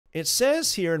It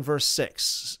says here in verse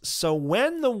 6, so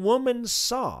when the woman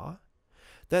saw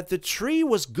that the tree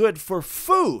was good for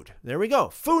food, there we go,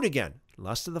 food again,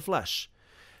 lust of the flesh,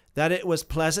 that it was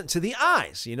pleasant to the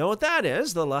eyes. You know what that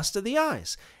is, the lust of the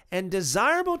eyes. And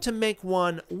desirable to make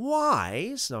one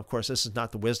wise. Now, of course, this is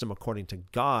not the wisdom according to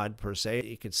God, per se.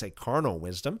 You could say carnal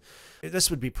wisdom. This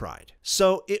would be pride.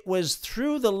 So it was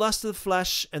through the lust of the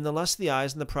flesh and the lust of the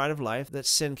eyes and the pride of life that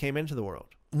sin came into the world.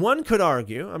 One could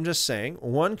argue, I'm just saying,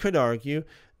 one could argue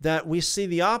that we see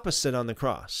the opposite on the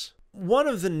cross. One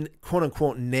of the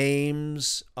quote-unquote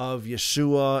names of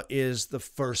Yeshua is the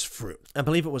first fruit. I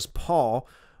believe it was Paul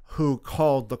who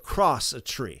called the cross a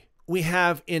tree. We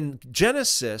have in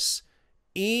Genesis,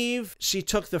 Eve, she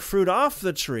took the fruit off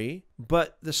the tree,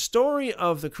 but the story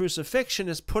of the crucifixion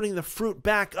is putting the fruit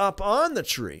back up on the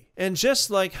tree. And just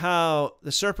like how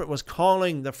the serpent was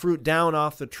calling the fruit down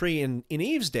off the tree in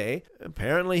Eve's day,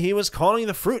 apparently he was calling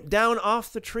the fruit down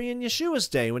off the tree in Yeshua's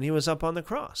day when he was up on the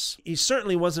cross. He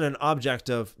certainly wasn't an object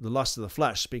of the lust of the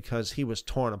flesh because he was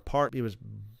torn apart. He was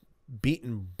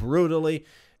beaten brutally.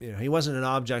 He wasn't an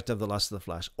object of the lust of the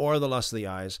flesh or the lust of the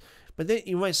eyes. But then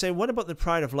you might say, what about the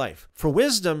pride of life? For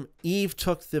wisdom, Eve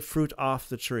took the fruit off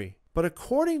the tree. But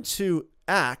according to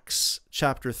Acts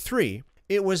chapter 3,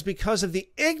 it was because of the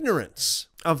ignorance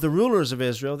of the rulers of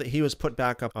Israel that he was put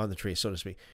back up on the tree, so to speak.